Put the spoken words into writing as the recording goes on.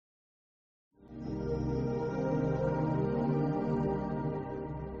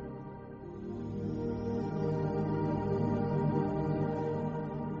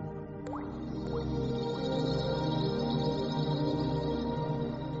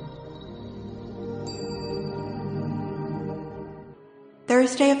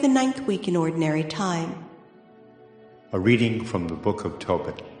Thursday of the 9th week in Ordinary Time. A reading from the book of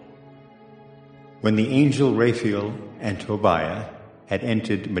Tobit. When the angel Raphael and Tobiah had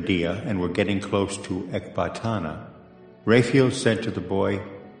entered Media and were getting close to Ecbatana, Raphael said to the boy,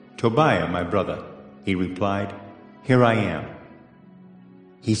 "Tobiah, my brother." He replied, "Here I am."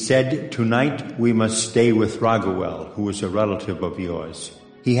 He said, "Tonight we must stay with Raguel, who is a relative of yours.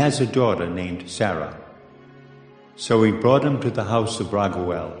 He has a daughter named Sarah." So he brought him to the house of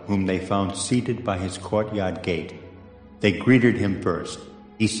Raguel, whom they found seated by his courtyard gate. They greeted him first.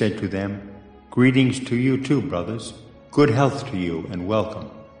 He said to them, "Greetings to you too, brothers. Good health to you and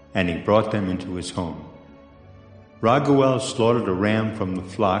welcome." And he brought them into his home. Raguel slaughtered a ram from the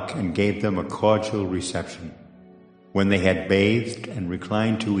flock and gave them a cordial reception. When they had bathed and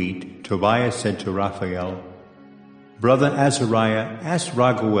reclined to eat, Tobiah said to Raphael, "Brother Azariah, ask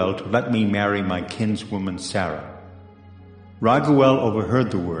Raguel to let me marry my kinswoman Sarah." Raguel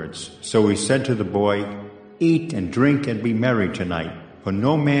overheard the words, so he said to the boy, "Eat and drink and be merry tonight, for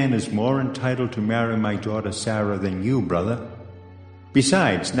no man is more entitled to marry my daughter Sarah than you, brother.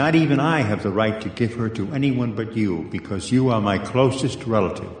 Besides, not even I have the right to give her to anyone but you, because you are my closest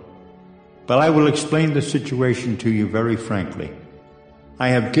relative. But I will explain the situation to you very frankly. I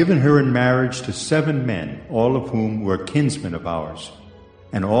have given her in marriage to 7 men, all of whom were kinsmen of ours,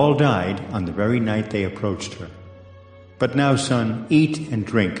 and all died on the very night they approached her. But now, son, eat and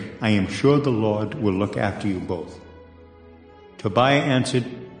drink. I am sure the Lord will look after you both." Tobiah answered,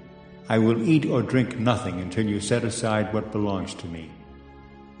 "I will eat or drink nothing until you set aside what belongs to me."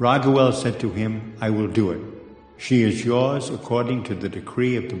 Raguel said to him, "I will do it. She is yours according to the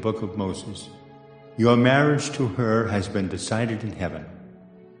decree of the book of Moses. Your marriage to her has been decided in heaven.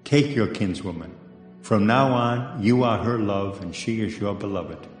 Take your kinswoman. From now on, you are her love and she is your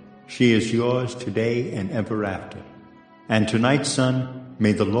beloved. She is yours today and ever after. And tonight, son,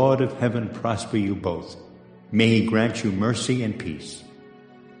 may the Lord of heaven prosper you both. May he grant you mercy and peace."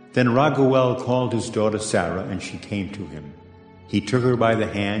 Then Raguel called his daughter Sarah, and she came to him. He took her by the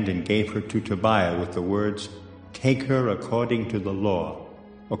hand and gave her to Tobiah with the words, "Take her according to the law.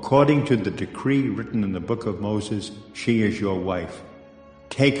 According to the decree written in the book of Moses, she is your wife.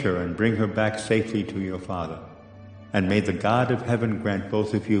 Take her and bring her back safely to your father. And may the God of heaven grant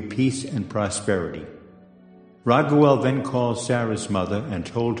both of you peace and prosperity." Raguel then called Sarah's mother and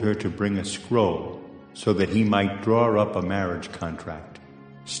told her to bring a scroll so that he might draw up a marriage contract,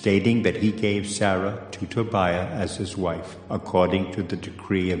 stating that he gave Sarah to Tobiah as his wife, according to the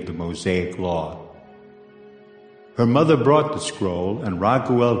decree of the Mosaic law. Her mother brought the scroll, and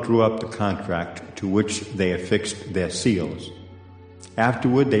Raguel drew up the contract, to which they affixed their seals.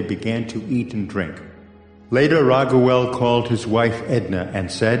 Afterward they began to eat and drink. Later Raguel called his wife Edna and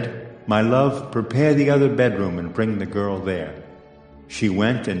said, "My love, prepare the other bedroom and bring the girl there." She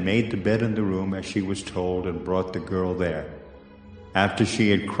went and made the bed in the room as she was told and brought the girl there. After she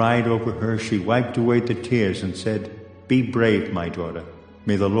had cried over her, she wiped away the tears and said, "Be brave, my daughter.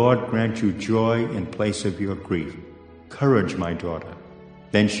 May the Lord grant you joy in place of your grief. Courage, my daughter."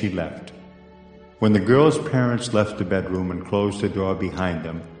 Then she left. When the girl's parents left the bedroom and closed the door behind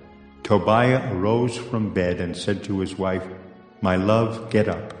them, Tobiah arose from bed and said to his wife, "My love, get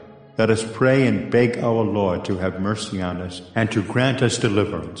up. Let us pray and beg our Lord to have mercy on us and to grant us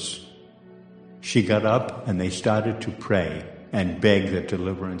deliverance." She got up and they started to pray and beg that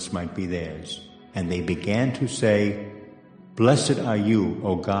deliverance might be theirs. And they began to say, "Blessed are you,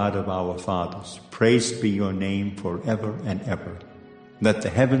 O God of our fathers. Praised be your name forever and ever. Let the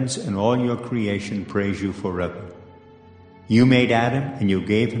heavens and all your creation praise you forever. You made Adam and you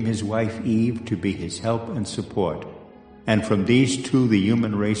gave him his wife Eve to be his help and support. And from these two the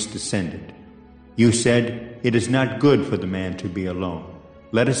human race descended. You said, 'It is not good for the man to be alone.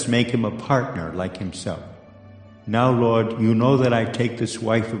 Let us make him a partner like himself.' Now, Lord, you know that I take this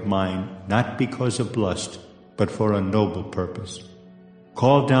wife of mine not because of lust, but for a noble purpose.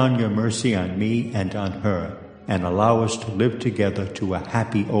 Call down your mercy on me and on her, and allow us to live together to a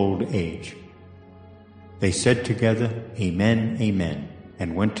happy old age." They said together, "Amen, amen,"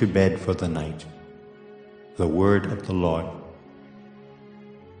 and went to bed for the night. The word of the Lord.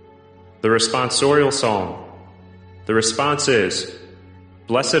 The responsorial psalm. The response is,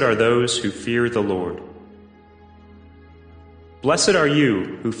 "Blessed are those who fear the Lord." Blessed are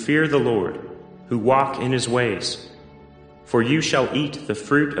you who fear the Lord, who walk in his ways. For you shall eat the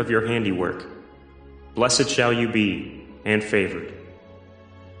fruit of your handiwork. Blessed shall you be, and favored.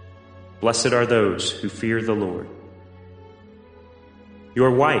 Blessed are those who fear the Lord.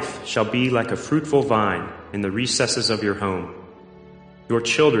 Your wife shall be like a fruitful vine in the recesses of your home, your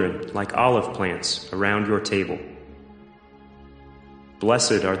children like olive plants around your table.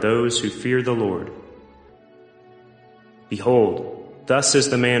 Blessed are those who fear the Lord. Behold, thus is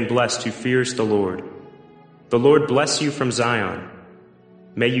the man blessed who fears the Lord. The Lord bless you from Zion.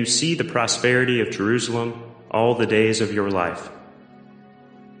 May you see the prosperity of Jerusalem all the days of your life.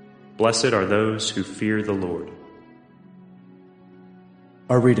 Blessed are those who fear the Lord.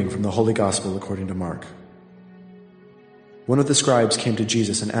 A reading from the Holy Gospel according to Mark. One of the scribes came to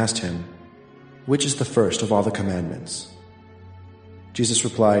Jesus and asked him, "Which is the first of all the commandments?" Jesus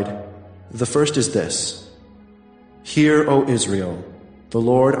replied, "The first is this: Hear, O Israel, the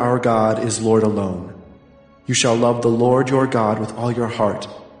Lord our God is Lord alone. You shall love the Lord your God with all your heart,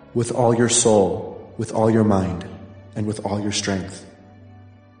 with all your soul, with all your mind, and with all your strength.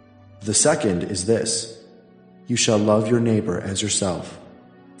 The second is this: You shall love your neighbor as yourself.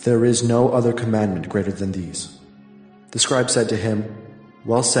 There is no other commandment greater than these." The scribe said to him,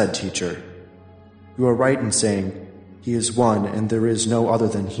 "Well said, teacher. You are right in saying, 'He is one, and there is no other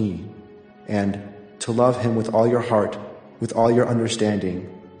than He,' and 'to love Him with all your heart, with all your understanding,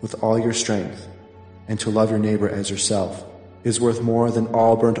 with all your strength, and to love your neighbor as yourself is worth more than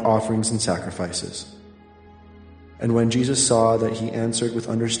all burnt offerings and sacrifices.'" And when Jesus saw that he answered with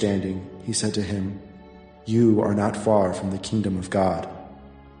understanding, he said to him, "You are not far from the kingdom of God."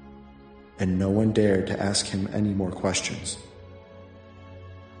 And no one dared to ask him any more questions.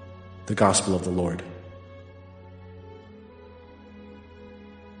 The Gospel of the Lord.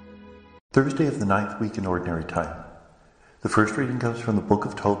 Thursday of the 9th week in Ordinary Time. The first reading comes from the book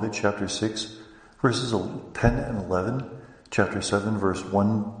of Tobit, chapter 6, verses 10 and 11, chapter 7, verse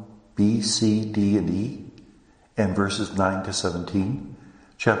 1b, c, d, and e, and verses 9 to 17,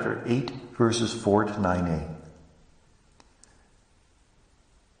 chapter 8, verses 4 to 9a.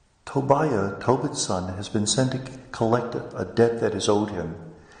 Tobiah, Tobit's son, has been sent to collect a debt that is owed him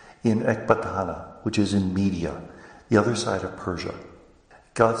in Ecbatana, which is in Media, the other side of Persia.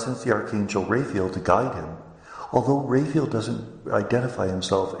 God sends the archangel Raphael to guide him, although Raphael doesn't identify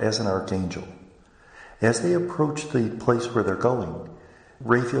himself as an archangel. As they approach the place where they're going,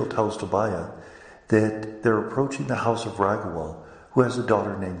 Raphael tells Tobiah that they're approaching the house of Raguel, who has a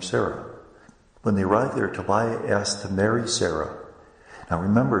daughter named Sarah. When they arrive there, Tobiah asks to marry Sarah. Now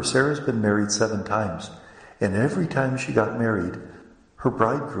remember, Sarah's been married 7 times, and every time she got married, her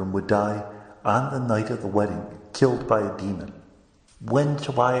bridegroom would die on the night of the wedding, killed by a demon. When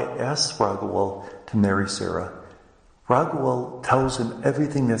Tobiah asks Raguel to marry Sarah, Raguel tells him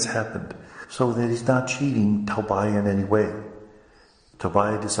everything that's happened so that he's not cheating Tobiah in any way.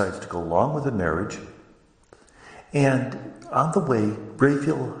 Tobiah decides to go along with the marriage, and on the way,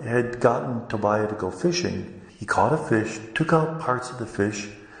 Raphael had gotten Tobiah to go fishing. He caught a fish, took out parts of the fish,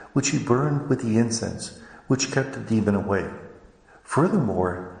 which he burned with the incense, which kept the demon away.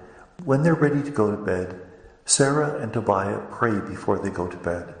 Furthermore, when they're ready to go to bed, Sarah and Tobiah pray before they go to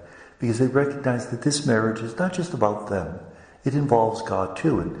bed, because they recognize that this marriage is not just about them. It involves God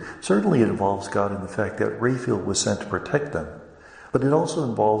too, and certainly it involves God in the fact that Raphael was sent to protect them. But it also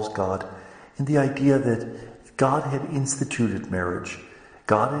involves God in the idea that God had instituted marriage.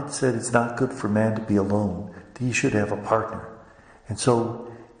 God had said it's not good for man to be alone, that he should have a partner. And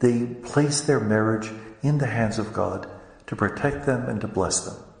so they place their marriage in the hands of God to protect them and to bless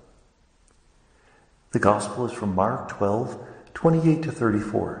them. The Gospel is from Mark 12, 28 to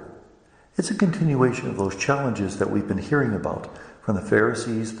 34. It's a continuation of those challenges that we've been hearing about from the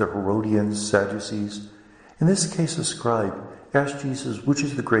Pharisees, the Herodians, Sadducees. In this case, a scribe asked Jesus, which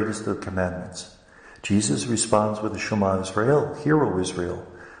is the greatest of the commandments? Jesus responds with the Shema Israel, Hear, O Israel,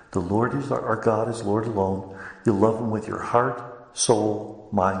 the Lord is our God is Lord alone. You love him with your heart, soul,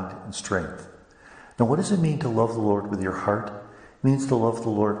 mind, and strength. Now, what does it mean to love the Lord with your heart? It means to love the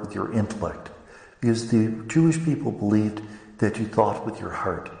Lord with your intellect, because the Jewish people believed that you thought with your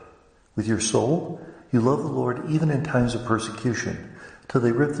heart. With your soul, you love the Lord even in times of persecution, till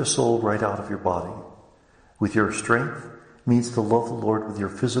they rip the soul right out of your body. With your strength, it means to love the Lord with your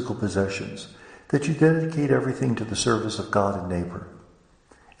physical possessions, that you dedicate everything to the service of God and neighbor.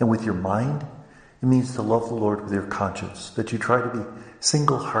 And with your mind, it means to love the Lord with your conscience, that you try to be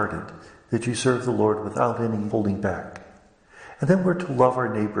single-hearted, that you serve the Lord without any holding back. And then we're to love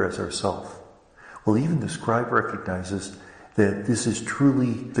our neighbor as ourselves. Well, even the scribe recognizes that this is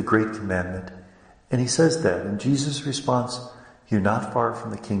truly the great commandment. And he says that, and Jesus' response, you're not far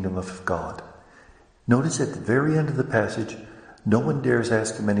from the kingdom of God. Notice at the very end of the passage, no one dares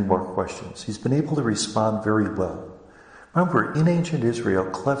ask him any more questions. He's been able to respond very well. Remember, in ancient Israel,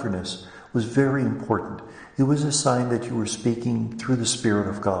 cleverness was very important. It was a sign that you were speaking through the Spirit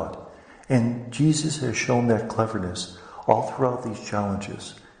of God. And Jesus has shown that cleverness all throughout these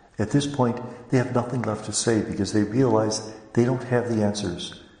challenges. At this point, they have nothing left to say because they realize They don't have the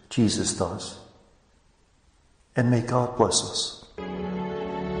answers. Jesus does. And may God bless us.